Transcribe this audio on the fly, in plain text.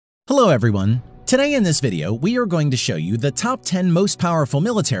Hello everyone! Today in this video, we are going to show you the top 10 most powerful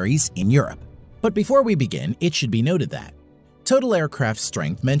militaries in Europe. But before we begin, it should be noted that total aircraft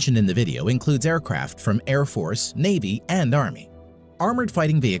strength mentioned in the video includes aircraft from Air Force, Navy, and Army. Armored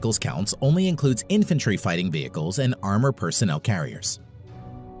fighting vehicles counts only includes infantry fighting vehicles and armor personnel carriers.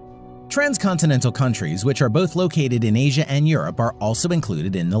 Transcontinental countries, which are both located in Asia and Europe, are also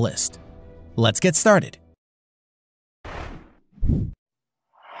included in the list. Let's get started.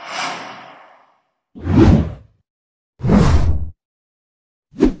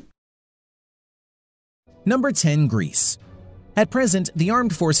 Number 10. Greece. At present, the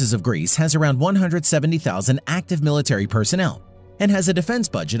Armed Forces of Greece has around 170,000 active military personnel and has a defense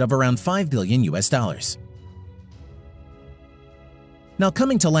budget of around $5 billion. Now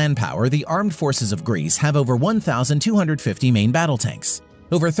coming to land power, the Armed Forces of Greece have over 1,250 main battle tanks,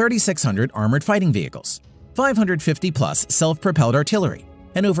 over 3,600 armored fighting vehicles, 550 plus self-propelled artillery,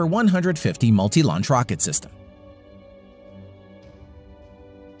 and over 150 multi-launch rocket system.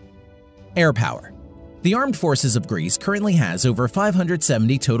 Air power. The Armed Forces of Greece currently has over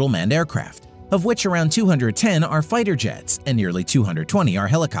 570 total manned aircraft, of which around 210 are fighter jets and nearly 220 are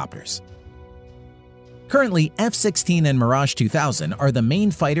helicopters. Currently, F-16 and Mirage 2000 are the main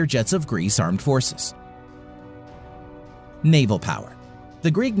fighter jets of Greece Armed Forces. Naval power.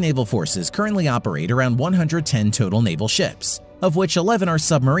 The Greek naval forces currently operate around 110 total naval ships, of which 11 are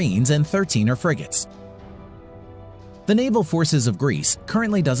submarines and 13 are frigates. The Naval Forces of Greece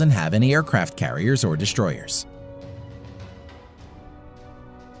currently doesn't have any aircraft carriers or destroyers.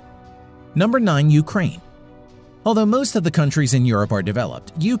 Number 9. Ukraine. Although most of the countries in Europe are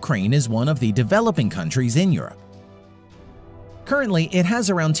developed, Ukraine is one of the developing countries in Europe. Currently, it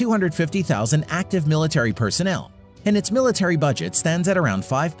has around 250,000 active military personnel, and its military budget stands at around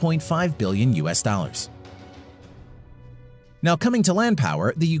 $5.5 billion. Now coming to land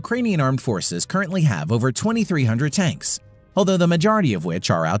power, the Ukrainian Armed Forces currently have over 2,300 tanks, although the majority of which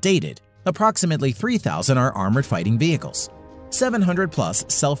are outdated. Approximately 3,000 are armored fighting vehicles, 700 plus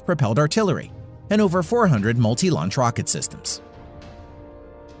self-propelled artillery, and over 400 multi-launch rocket systems.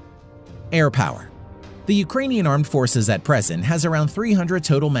 Air power. The Ukrainian Armed Forces at present has around 300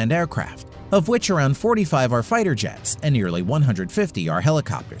 total manned aircraft, of which around 45 are fighter jets and nearly 150 are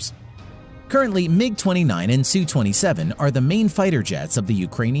helicopters. Currently, MiG-29 and Su-27 are the main fighter jets of the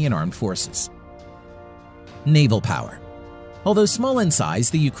Ukrainian Armed Forces. Naval power. Although small in size,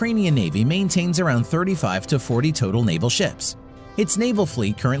 the Ukrainian Navy maintains around 35 to 40 total naval ships. Its naval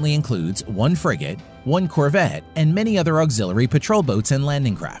fleet currently includes 1 frigate, 1 corvette, and many other auxiliary patrol boats and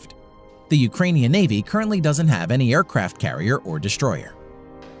landing craft. The Ukrainian Navy currently doesn't have any aircraft carrier or destroyer.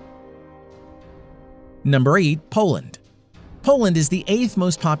 Number 8. Poland. Poland is the 8th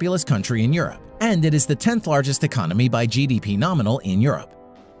most populous country in Europe, and it is the 10th largest economy by GDP nominal in Europe.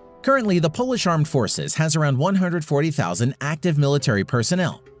 Currently, the Polish Armed Forces has around 140,000 active military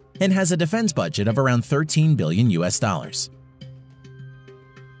personnel and has a defense budget of around $13 billion.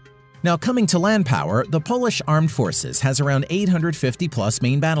 Now coming to land power, the Polish Armed Forces has around 850 plus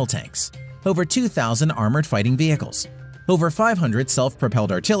main battle tanks, over 2,000 armored fighting vehicles, over 500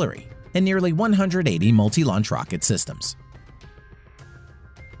 self-propelled artillery, and nearly 180 multi-launch rocket systems.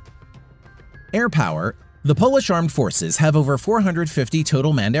 Air power. The Polish Armed Forces have over 450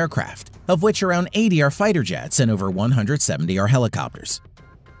 total manned aircraft, of which around 80 are fighter jets and over 170 are helicopters.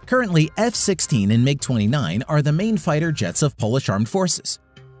 Currently, F-16 and MiG-29 are the main fighter jets of Polish Armed Forces.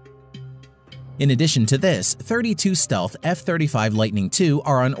 In addition to this, 32 stealth F-35 Lightning II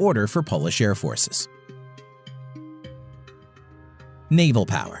are on order for Polish Air Forces. Naval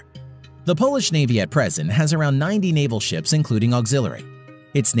power. The Polish Navy at present has around 90 naval ships including auxiliary.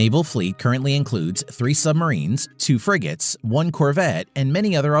 Its naval fleet currently includes 3 submarines, 2 frigates, 1 corvette, and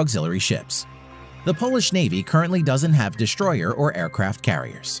many other auxiliary ships. The Polish Navy currently doesn't have destroyer or aircraft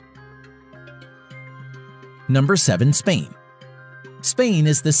carriers. Number 7. Spain. Spain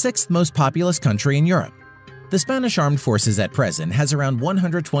is the 6th most populous country in Europe. The Spanish Armed Forces at present has around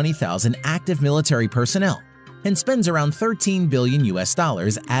 120,000 active military personnel and spends around $13 billion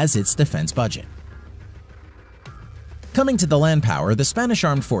as its defense budget. Coming to the land power, the Spanish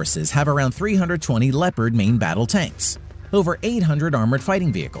Armed Forces have around 320 Leopard main battle tanks, over 800 armored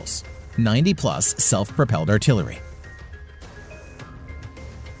fighting vehicles, 90 plus self-propelled artillery.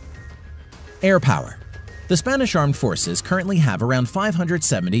 Air power. The Spanish Armed Forces currently have around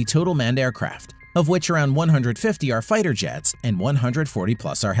 570 total manned aircraft, of which around 150 are fighter jets and 140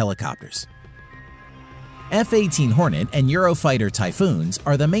 plus are helicopters. F-18 Hornet and Eurofighter Typhoons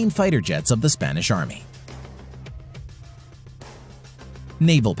are the main fighter jets of the Spanish Army.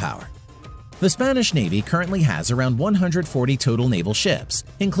 Naval power. The Spanish Navy currently has around 140 total naval ships,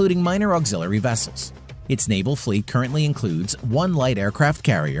 including minor auxiliary vessels. Its naval fleet currently includes 1 light aircraft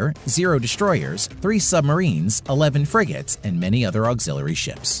carrier, 0 destroyers, 3 submarines, 11 frigates, and many other auxiliary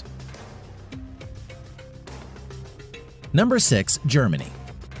ships. Number 6. Germany.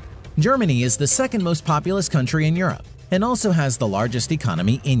 Germany is the second most populous country in Europe and also has the largest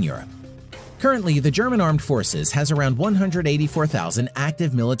economy in Europe. Currently, the German Armed Forces has around 184,000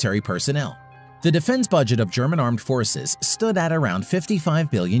 active military personnel. The defense budget of German Armed Forces stood at around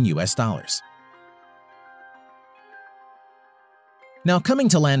 $55 billion. Now, coming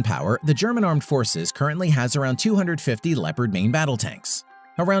to land power, the German Armed Forces currently has around 250 Leopard main battle tanks,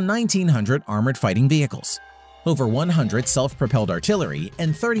 around 1,900 armored fighting vehicles, over 100 self-propelled artillery,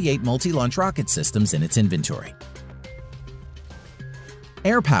 and 38 multi-launch rocket systems in its inventory.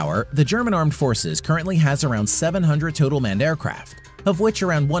 Air power, the German Armed Forces currently has around 700 total manned aircraft, of which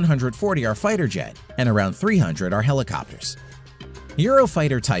around 140 are fighter jet and around 300 are helicopters.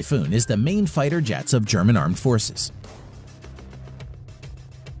 Eurofighter Typhoon is the main fighter jets of German Armed Forces.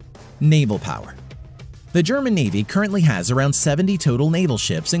 Naval power. The German Navy currently has around 70 total naval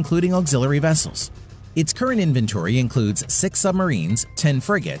ships, including auxiliary vessels. Its current inventory includes 6 submarines, 10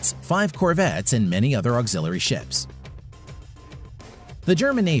 frigates, 5 corvettes, and many other auxiliary ships. The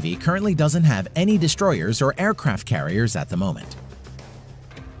German Navy currently doesn't have any destroyers or aircraft carriers at the moment.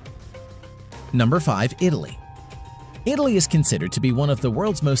 Number 5. Italy. Italy is considered to be one of the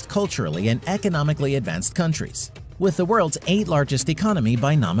world's most culturally and economically advanced countries, with the world's 8th largest economy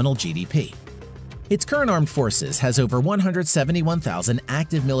by nominal GDP. Its current armed forces has over 171,000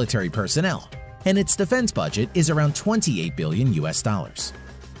 active military personnel, and its defense budget is around $28 billion.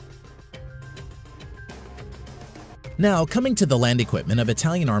 Now, coming to the land equipment of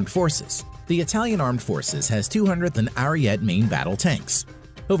Italian Armed Forces, the Italian Armed Forces has 200 Ariete main battle tanks,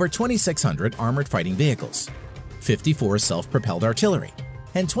 over 2,600 armored fighting vehicles, 54 self-propelled artillery,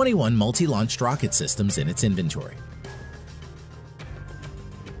 and 21 multi-launched rocket systems in its inventory.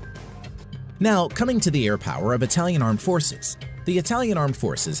 Now, coming to the air power of Italian Armed Forces, the Italian Armed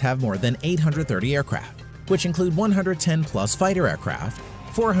Forces have more than 830 aircraft, which include 110-plus fighter aircraft,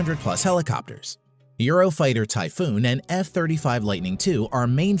 400-plus helicopters. Eurofighter Typhoon and F-35 Lightning II are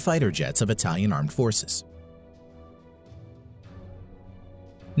main fighter jets of Italian Armed Forces.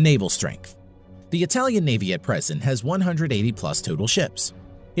 Naval strength. The Italian Navy at present has 180-plus total ships.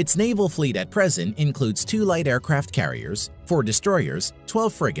 Its naval fleet at present includes 2 light aircraft carriers, 4 destroyers,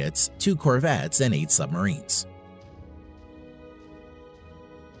 12 frigates, 2 corvettes, and 8 submarines.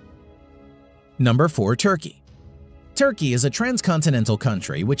 Number 4. Turkey. Turkey is a transcontinental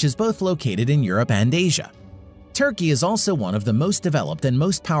country which is both located in Europe and Asia. Turkey is also one of the most developed and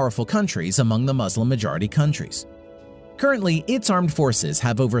most powerful countries among the Muslim-majority countries. Currently, its armed forces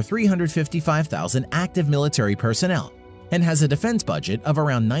have over 355,000 active military personnel and has a defense budget of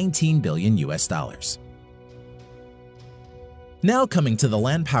around $19 billion. Now coming to the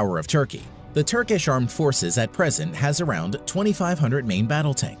land power of Turkey, the Turkish Armed Forces at present has around 2,500 main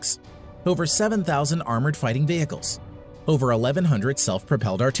battle tanks, over 7,000 armored fighting vehicles, over 1,100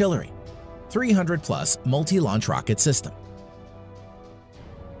 self-propelled artillery, 300-plus multi-launch rocket system.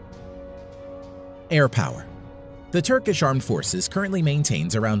 Air power. The Turkish Armed Forces currently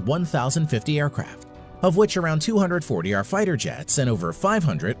maintains around 1,050 aircraft, of which around 240 are fighter jets and over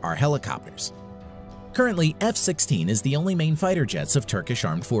 500 are helicopters. Currently, F-16 is the only main fighter jets of Turkish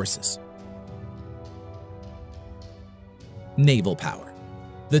Armed Forces. Naval power.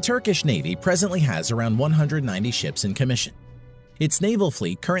 The Turkish Navy presently has around 190 ships in commission. Its naval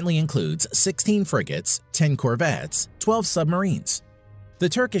fleet currently includes 16 frigates, 10 corvettes, 12 submarines. The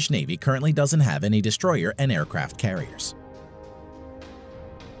Turkish Navy currently doesn't have any destroyer and aircraft carriers.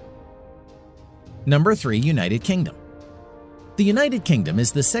 Number 3. United Kingdom. The United Kingdom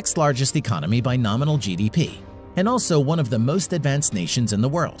is the 6th largest economy by nominal GDP and also one of the most advanced nations in the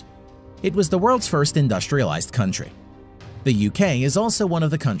world. It was the world's first industrialized country. The UK is also one of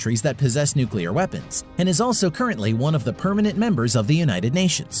the countries that possess nuclear weapons and is also currently one of the permanent members of the United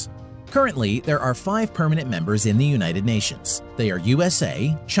Nations. Currently, there are 5 permanent members in the United Nations. They are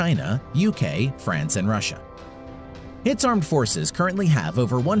USA, China, UK, France, and Russia. Its armed forces currently have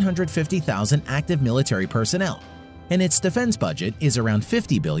over 150,000 active military personnel, and its defense budget is around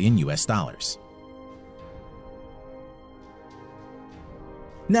 $50 billion.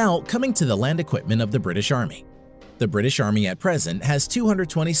 Now, coming to the land equipment of the British Army. The British Army at present has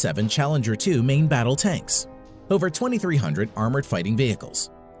 227 Challenger 2 main battle tanks, over 2,300 armored fighting vehicles,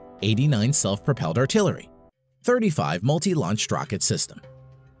 89 self-propelled artillery, 35 multi-launched rocket system.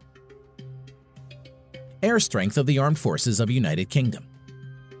 Air strength of the Armed Forces of United Kingdom.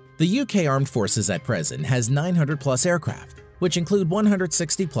 The UK Armed Forces at present has 900-plus aircraft, which include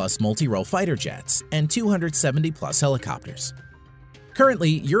 160-plus multi-role fighter jets and 270-plus helicopters.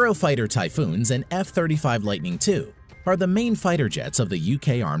 Currently, Eurofighter Typhoons and F-35 Lightning II are the main fighter jets of the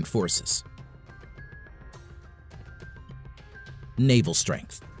UK Armed Forces. Naval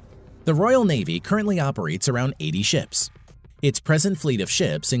strength. The Royal Navy currently operates around 80 ships. Its present fleet of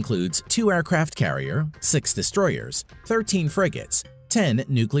ships includes 2 aircraft carrier, 6 destroyers, 13 frigates, 10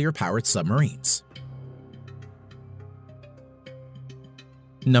 nuclear-powered submarines.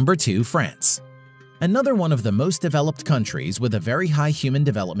 Number 2. France. Another one of the most developed countries with a very high Human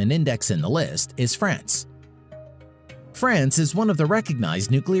Development Index in the list is France. France is one of the recognized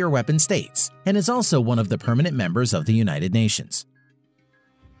nuclear weapon states and is also one of the permanent members of the United Nations.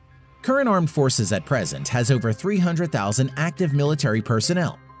 Current armed forces at present has over 300,000 active military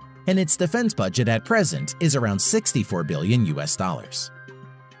personnel, and its defense budget at present is around $64 billion.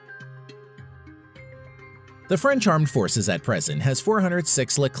 The French armed forces at present has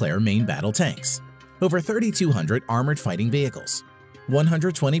 406 Leclerc main battle tanks, over 3,200 armored fighting vehicles,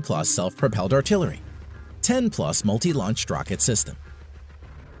 120-plus self-propelled artillery, 10-plus multi-launched rocket system.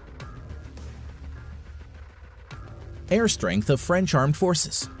 Air strength of French armed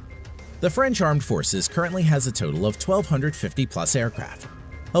forces. The French armed forces currently has a total of 1,250-plus aircraft,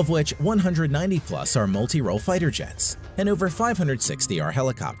 of which 190-plus are multi-role fighter jets and over 560 are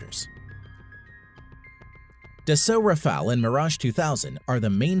helicopters. Dassault Rafale and Mirage 2000 are the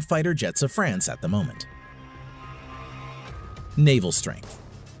main fighter jets of France at the moment. Naval strength.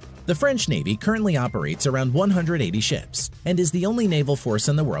 The French Navy currently operates around 180 ships and is the only naval force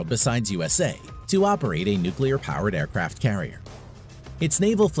in the world besides USA to operate a nuclear-powered aircraft carrier. Its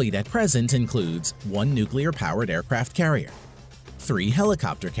naval fleet at present includes 1 nuclear-powered aircraft carrier, 3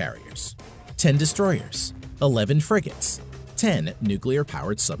 helicopter carriers, 10 destroyers, 11 frigates, 10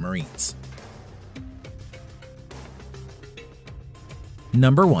 nuclear-powered submarines.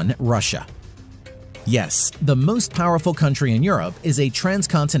 Number 1. Russia. Yes, the most powerful country in Europe is a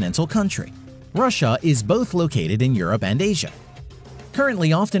transcontinental country. Russia is both located in Europe and Asia.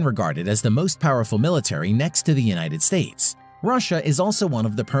 Currently often regarded as the most powerful military next to the United States, Russia is also one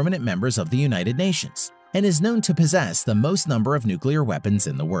of the permanent members of the United Nations and is known to possess the most number of nuclear weapons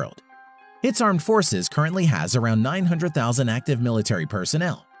in the world. Its armed forces currently has around 900,000 active military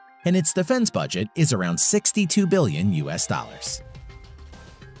personnel, and its defense budget is around $62 billion.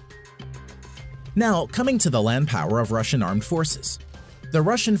 Now, coming to the land power of Russian armed forces. The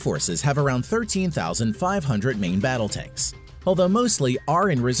Russian forces have around 13,500 main battle tanks, although mostly are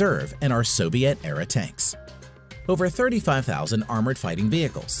in reserve and are Soviet-era tanks. Over 35,000 armored fighting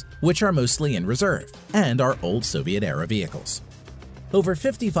vehicles, which are mostly in reserve and are old Soviet-era vehicles. Over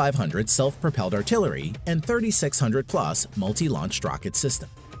 5,500 self-propelled artillery and 3,600-plus multi-launched rocket system.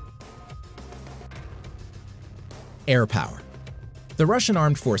 Air power. The Russian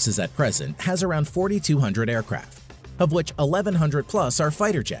armed forces at present has around 4,200 aircraft, of which 1,100-plus are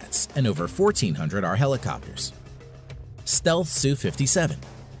fighter jets and over 1,400 are helicopters. Stealth Su-57,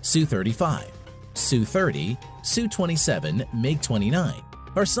 Su-35, Su-30, Su-27, MiG-29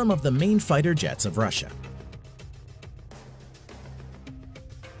 are some of the main fighter jets of Russia.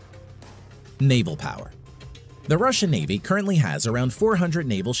 Naval power. The Russian Navy currently has around 400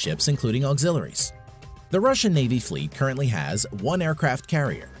 naval ships including auxiliaries. The Russian Navy fleet currently has 1 aircraft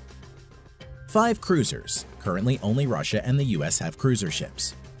carrier, 5 cruisers, currently only Russia and the US have cruiser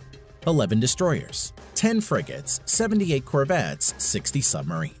ships, 11 destroyers, 10 frigates, 78 corvettes, 60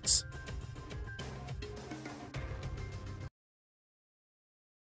 submarines.